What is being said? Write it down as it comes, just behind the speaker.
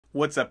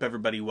What's up,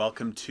 everybody?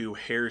 Welcome to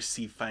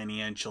Heresy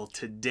Financial.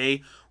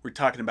 Today we're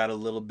talking about a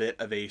little bit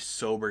of a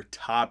sober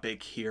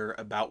topic here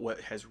about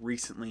what has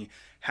recently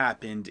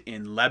happened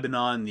in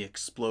Lebanon, the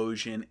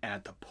explosion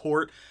at the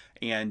port,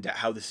 and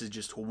how this is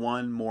just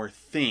one more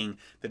thing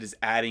that is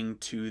adding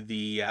to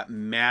the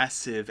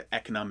massive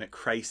economic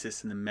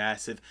crisis and the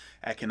massive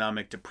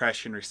economic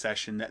depression,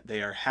 recession that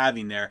they are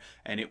having there,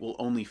 and it will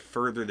only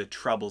further the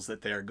troubles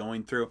that they are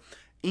going through.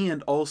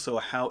 And also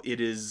how it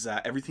is,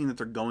 everything that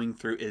they're going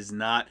through is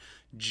not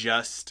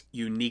just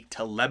unique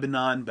to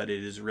Lebanon, but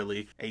it is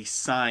really a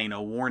sign,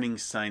 a warning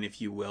sign,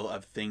 if you will,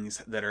 of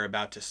things that are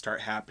about to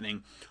start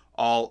happening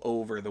all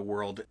over the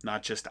world,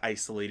 not just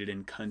isolated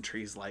in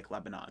countries like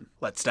Lebanon.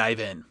 Let's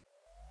dive in.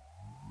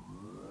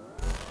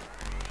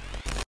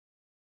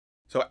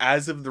 So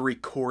as of the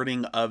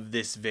recording of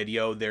this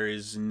video, there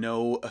is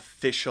no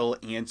official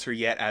answer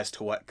yet as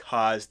to what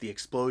caused the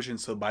explosion.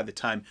 So by the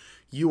time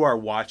you are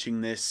watching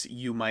this,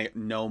 you might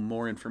know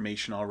more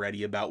information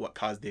already about what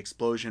caused the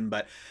explosion.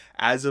 But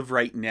as of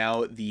right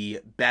now, the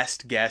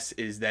best guess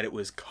is that it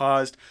was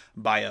caused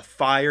by a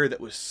fire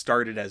that was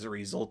started as a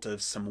result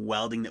of some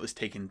welding that was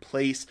taking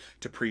place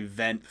to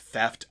prevent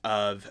theft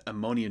of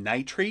ammonium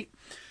nitrate.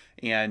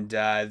 And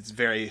it's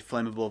very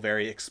flammable,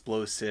 very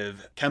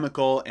explosive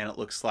chemical, and it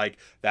looks like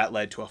that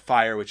led to a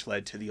fire, which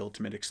led to the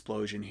ultimate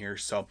explosion here.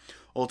 So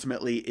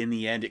ultimately, in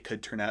the end, it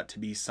could turn out to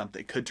be something.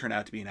 It could turn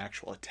out to be an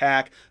actual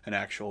attack, an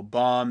actual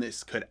bomb.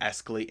 This could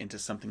escalate into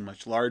something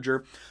much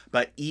larger.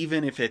 But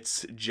even if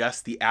it's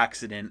just the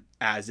accident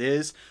as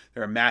is,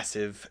 there are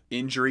massive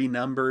injury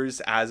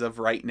numbers as of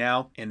right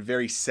now and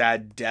very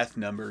sad death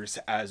numbers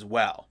as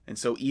well. And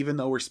so even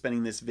though we're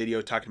spending this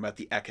video talking about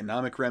the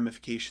economic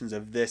ramifications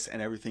of this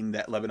and everything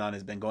that Lebanon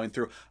has been going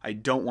through, I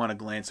don't want to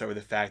glance over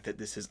the fact that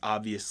this is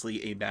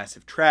obviously a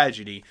massive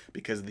tragedy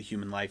because of the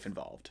human life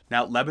involved.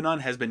 Now,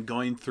 Lebanon has been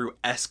going through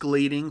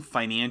escalating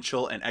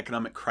financial and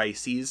economic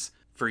crises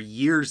for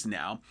years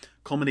now,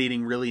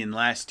 culminating really in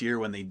last year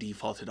when they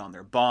defaulted on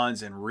their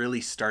bonds and really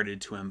started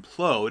to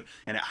implode.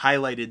 And it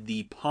highlighted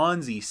the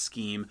Ponzi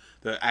scheme,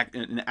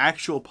 an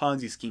actual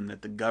Ponzi scheme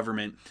that the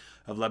government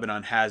of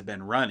Lebanon has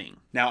been running.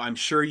 Now, I'm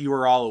sure you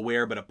are all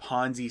aware, but a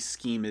Ponzi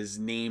scheme is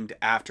named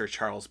after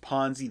Charles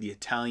Ponzi, the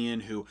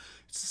Italian who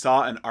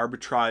saw an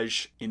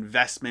arbitrage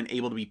investment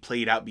able to be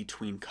played out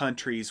between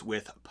countries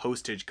with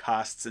postage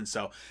costs. And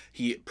so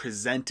he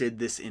presented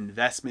this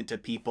investment to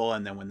people,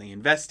 and then when they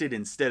invested,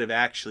 instead of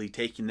actually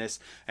taking this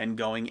and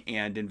going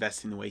and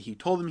investing the way he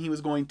told them he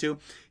was going to,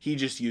 he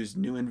just used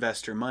new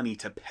investor money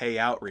to pay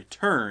out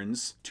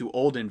returns to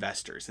old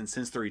investors. And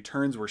since the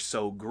returns were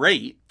so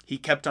great, he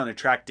kept on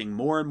attracting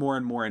more and more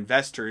and more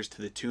investors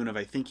to the tune of,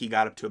 I think he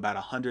got up to about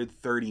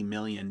 $130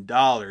 million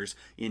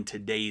in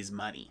today's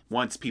money.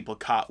 Once people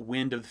caught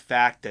wind of the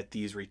fact that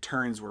these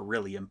returns were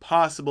really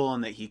impossible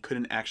and that he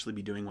couldn't actually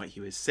be doing what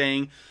he was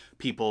saying,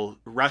 people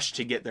rushed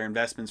to get their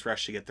investments,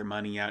 rushed to get their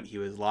money out. He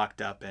was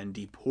locked up and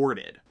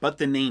deported. But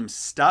the name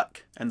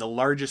stuck, and the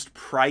largest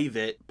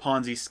private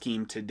Ponzi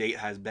scheme to date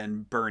has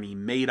been Bernie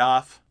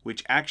Madoff,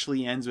 which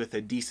actually ends with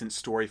a decent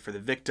story for the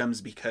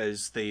victims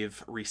because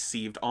they've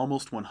received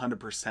almost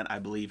 100%, I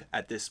believe,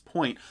 at this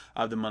point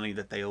of the money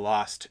that they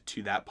lost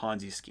to that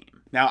Ponzi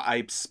scheme. Now,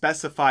 I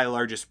specify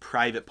largest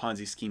private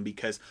Ponzi scheme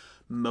because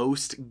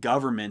most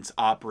governments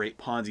operate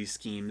Ponzi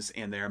schemes,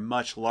 and they are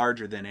much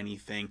larger than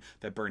anything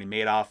that Bernie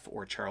Madoff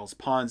or Charles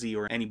Ponzi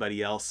or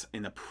anybody else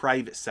in the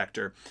private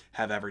sector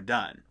have ever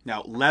done.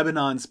 Now,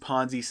 Lebanon's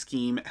Ponzi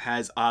scheme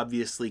has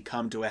obviously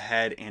come to a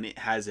head, and it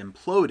has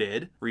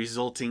imploded,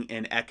 resulting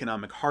in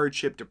economic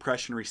hardship,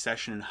 depression,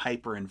 recession, and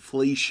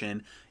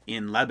hyperinflation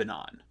in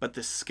Lebanon. But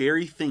the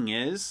scary thing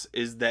is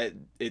that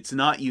it's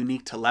not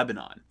unique to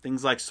Lebanon.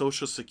 Things like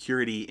Social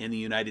Security in the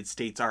United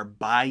States are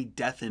by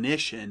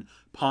definition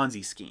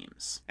Ponzi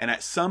schemes. And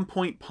at some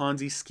point,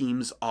 Ponzi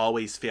schemes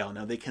always fail.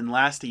 Now, they can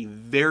last a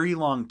very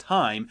long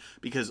time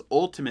because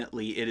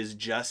ultimately it is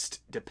just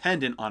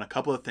dependent on a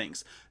couple of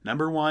things.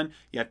 Number one,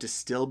 you have to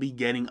still be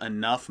getting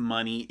enough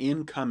money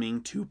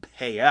incoming to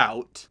pay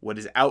out what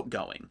is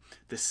outgoing.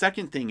 The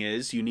second thing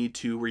is you need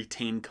to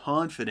retain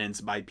confidence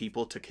by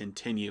people to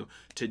continue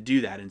to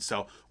do that. And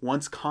so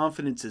once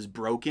confidence is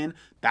broken,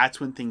 that's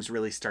when things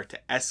really start to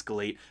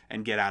escalate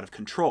and get out of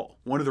control.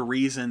 One of the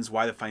reasons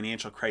why the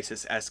financial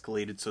crisis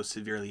escalated so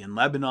severely in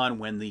Lebanon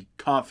when the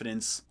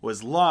confidence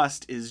was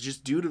lost is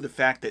just due to the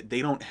fact that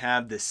they don't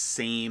have the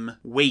same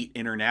weight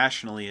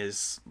internationally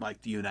as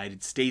like the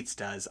United States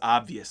does,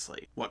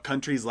 obviously. What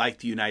countries like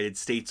the United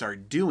States are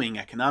doing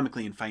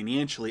economically and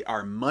financially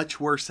are much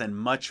worse and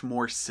much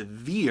more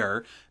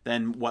severe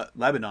than what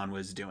Lebanon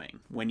was doing.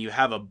 When you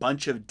have a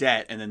bunch of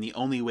debt and then the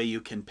only way you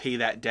can pay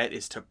that debt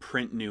is to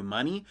print new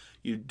money,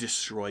 you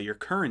destroy your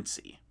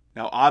currency.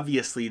 Now,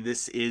 obviously,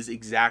 this is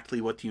exactly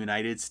what the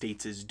United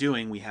States is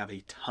doing. We have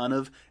a ton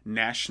of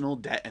national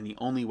debt, and the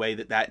only way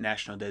that that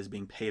national debt is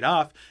being paid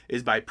off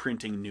is by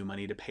printing new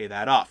money to pay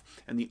that off.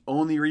 And the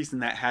only reason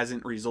that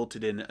hasn't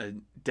resulted in a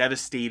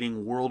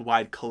devastating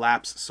worldwide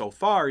collapse so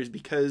far is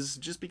because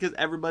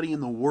everybody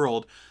in the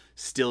world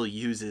still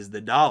uses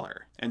the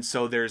dollar. And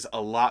so there's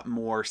a lot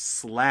more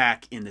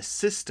slack in the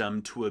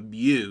system to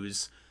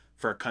abuse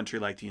for a country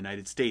like the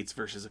United States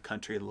versus a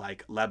country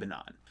like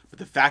Lebanon. But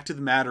the fact of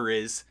the matter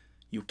is,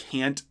 you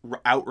can't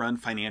outrun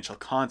financial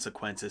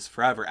consequences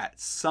forever. At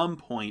some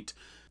point,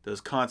 those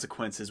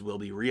consequences will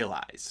be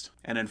realized.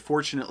 And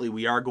unfortunately,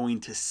 we are going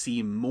to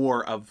see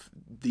more of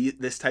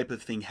this type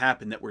of thing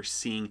happen that we're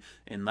seeing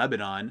in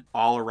Lebanon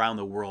all around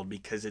the world,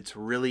 because it's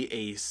really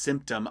a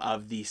symptom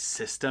of the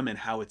system and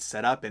how it's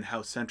set up and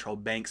how central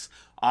banks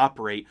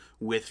operate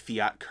with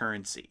fiat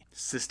currency.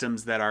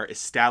 Systems that are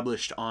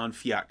established on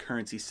fiat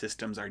currency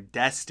systems are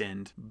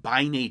destined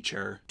by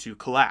nature to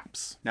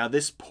collapse. Now,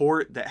 this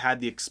port that had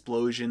the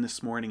explosion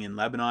this morning in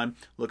Lebanon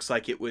looks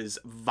like it was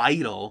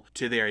vital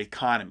to their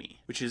economy,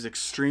 which is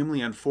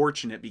extremely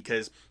unfortunate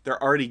because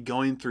they're already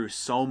going through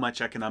so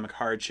much economic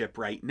hardship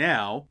right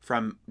now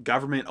from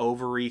government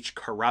overreach,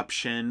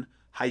 corruption,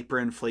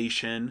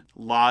 hyperinflation,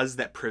 laws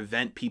that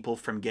prevent people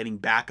from getting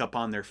back up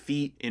on their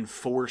feet,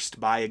 enforced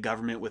by a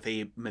government with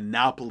a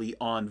monopoly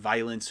on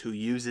violence who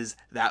uses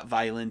that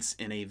violence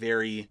in a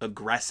very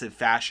aggressive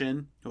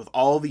fashion. With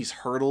all these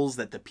hurdles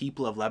that the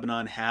people of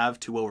Lebanon have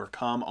to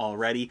overcome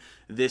already,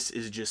 this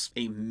is just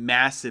a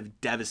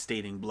massive,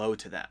 devastating blow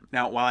to them.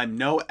 Now, while I'm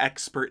no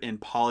expert in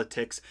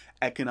politics,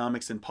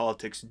 economics and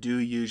politics do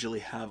usually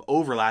have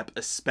overlap,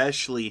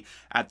 especially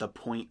at the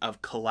point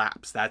of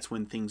collapse. That's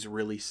when things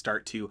really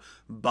start to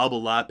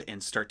bubble up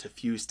and start to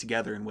fuse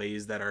together in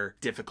ways that are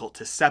difficult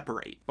to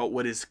separate. But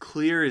what is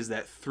clear is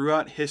that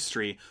throughout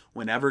history,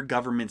 whenever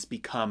governments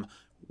become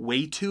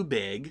way too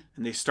big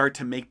and they start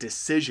to make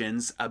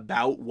decisions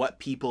about what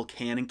people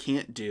can and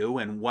can't do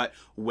and what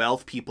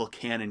wealth people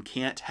can and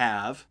can't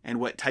have and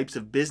what types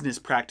of business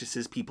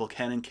practices people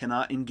can and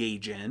cannot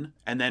engage in,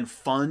 and then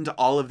fund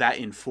all of that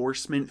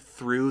enforcement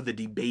through the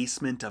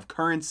debasement of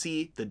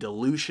currency, the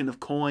dilution of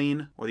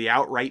coin, or the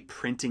outright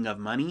printing of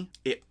money,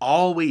 it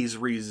always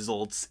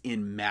results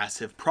in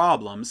massive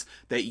problems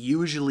that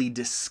usually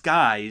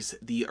disguise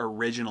the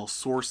original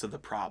source of the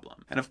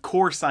problem. And of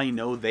course, I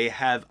know they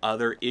have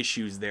other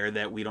issues there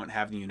that we don't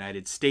have in the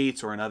United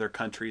States or in other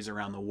countries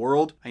around the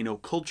world. I know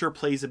culture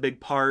plays a big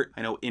part.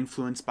 I know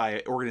influence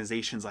by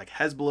organizations like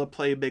Hezbollah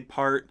play a big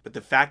part. But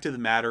the fact of the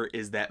matter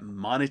is that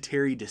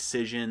monetary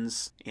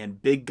decisions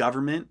and big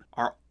government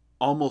are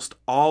almost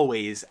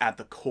always at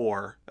the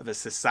core of a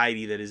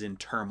society that is in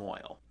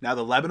turmoil. Now,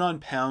 the Lebanon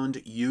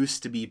pound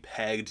used to be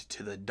pegged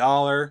to the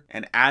dollar,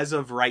 and as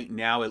of right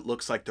now, it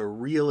looks like the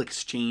real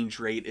exchange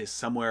rate is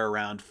somewhere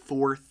around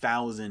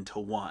 4,000 to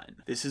 1.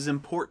 This is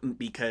important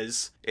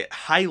because it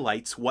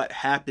highlights what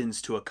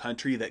happens to a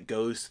country that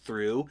goes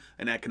through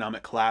an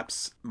economic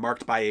collapse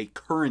marked by a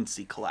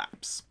currency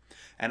collapse.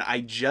 And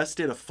I just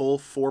did a full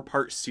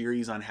 4-part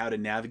series on how to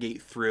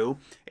navigate through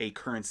a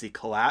currency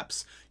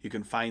collapse. You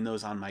can find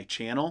those on my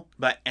channel.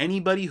 But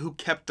anybody who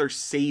kept their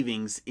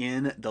savings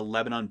in the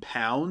Lebanon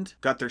pound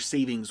got their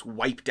savings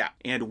wiped out.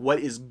 And what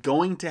is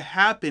going to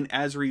happen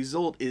as a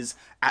result is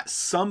at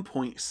some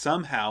point,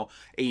 somehow,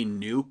 a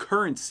new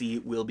currency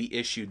will be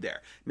issued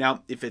there.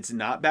 Now, if it's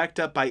not backed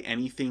up by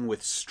anything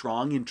with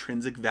strong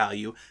intrinsic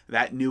value,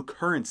 that new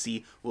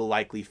currency will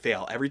likely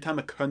fail. Every time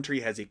a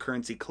country has a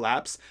currency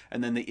collapse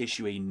and then they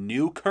issue a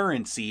new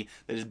currency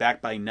that is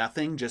backed by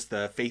nothing, just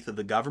the faith of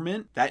the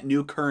government, that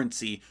new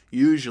currency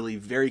usually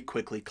very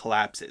quickly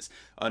collapses.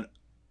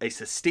 A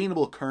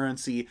sustainable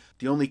currency,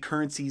 the only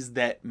currencies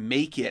that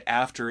make it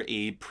after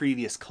a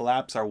previous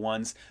collapse are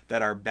ones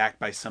that are backed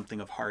by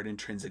something of hard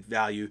intrinsic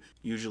value,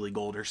 usually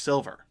gold or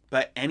silver.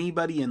 But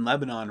anybody in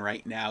Lebanon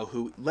right now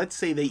who, let's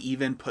say they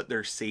even put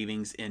their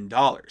savings in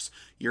dollars,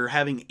 you're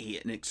having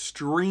an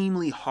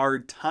extremely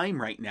hard time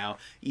right now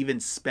even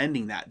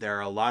spending that. There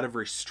are a lot of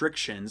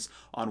restrictions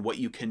on what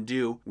you can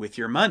do with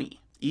your money,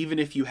 even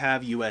if you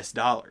have US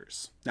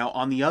dollars. Now,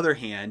 on the other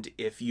hand,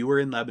 if you were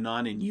in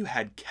Lebanon and you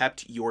had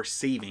kept your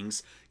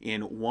savings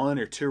in 1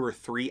 or 2 or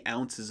 3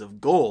 ounces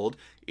of gold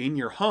in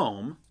your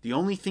home, the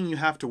only thing you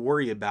have to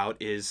worry about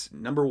is,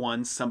 number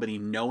 1, somebody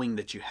knowing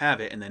that you have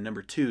it, and then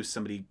number 2,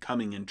 somebody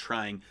coming and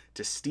trying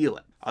to steal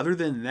it. Other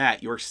than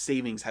that, your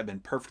savings have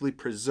been perfectly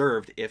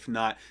preserved, if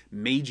not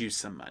made you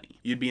some money.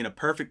 You'd be in a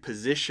perfect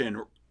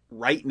position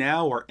right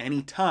now or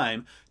any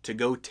time to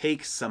go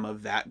take some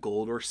of that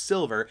gold or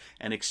silver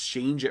and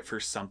exchange it for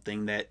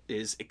something that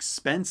is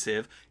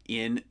expensive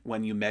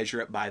when you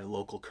measure it by the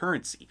local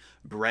currency.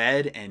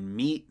 Bread and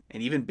meat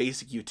and even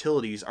basic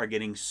utilities are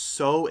getting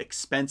so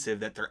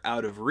expensive that they're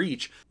out of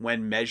reach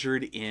when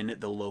measured in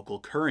the local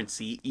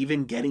currency,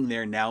 even getting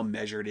there now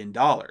measured in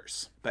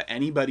dollars. But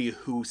anybody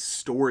who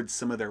stored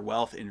some of their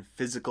wealth in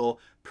physical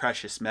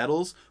precious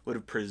metals would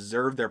have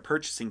preserved their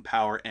purchasing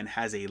power and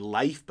has a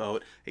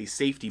lifeboat, a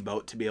safety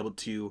boat, to be able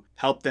to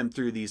help them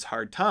through these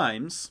hard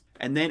times.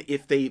 And then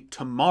if they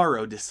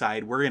tomorrow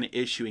decide we're going to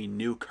issue a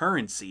new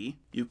currency,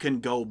 you can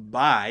go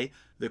buy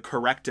the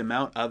correct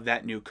amount of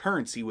that new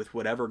currency with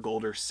whatever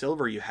gold or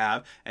silver you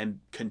have and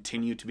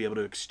continue to be able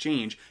to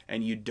exchange,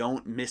 and you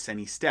don't miss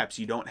any steps.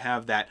 You don't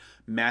have that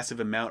massive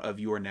amount of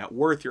your net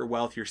worth, your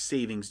wealth, your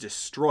savings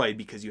destroyed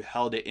because you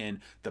held it in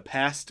the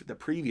past, the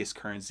previous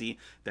currency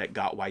that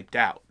got wiped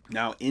out.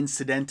 Now,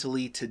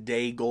 incidentally,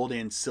 today gold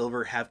and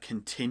silver have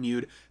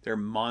continued their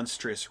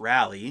monstrous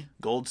rally.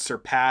 Gold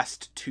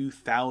surpassed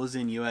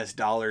 2,000 US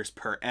dollars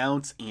per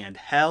ounce and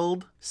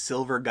held.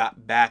 Silver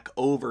got back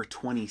over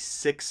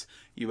 26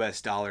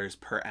 US dollars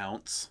per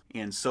ounce.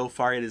 And so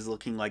far it is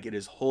looking like it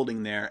is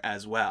holding there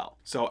as well.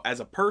 So as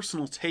a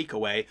personal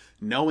takeaway,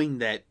 knowing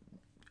that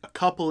a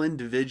couple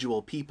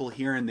individual people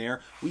here and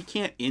there, we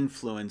can't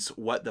influence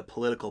what the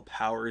political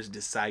powers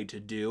decide to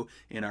do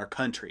in our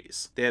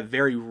countries. They have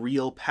very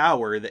real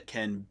power that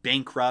can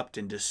bankrupt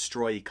and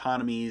destroy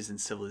economies and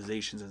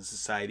civilizations and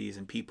societies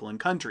and people and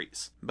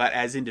countries. But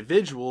as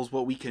individuals,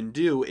 what we can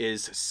do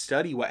is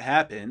study what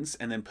happens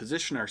and then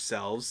position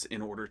ourselves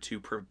in order to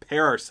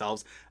prepare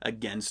ourselves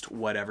against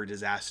whatever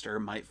disaster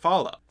might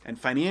follow. And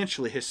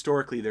financially,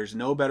 historically, there's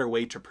no better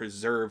way to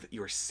preserve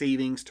your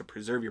savings, to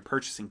preserve your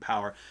purchasing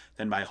power,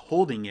 than by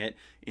holding it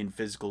in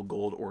physical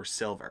gold or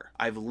silver.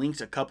 I've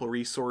linked a couple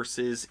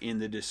resources in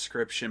the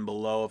description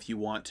below if you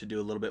want to do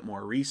a little bit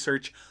more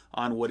research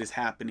on what is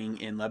happening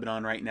in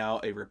Lebanon right now.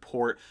 A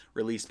report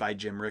released by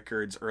Jim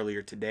Rickards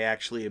earlier today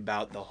actually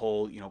about the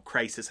whole,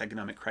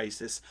 economic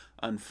crisis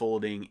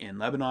unfolding in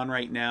Lebanon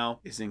right now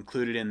is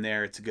included in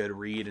there. It's a good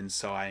read, and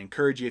so I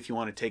encourage you, if you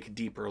want to take a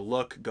deeper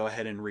look, go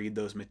ahead and read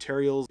those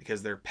materials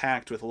because they're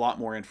packed with a lot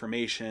more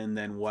information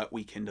than what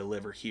we can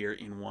deliver here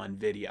in one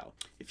video.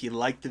 If you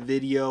like the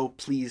video,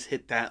 please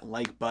hit that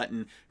like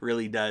button. It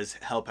really does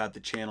help out the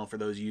channel for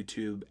those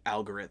YouTube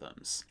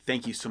algorithms.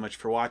 Thank you so much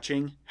for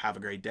watching. Have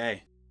a great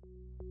day.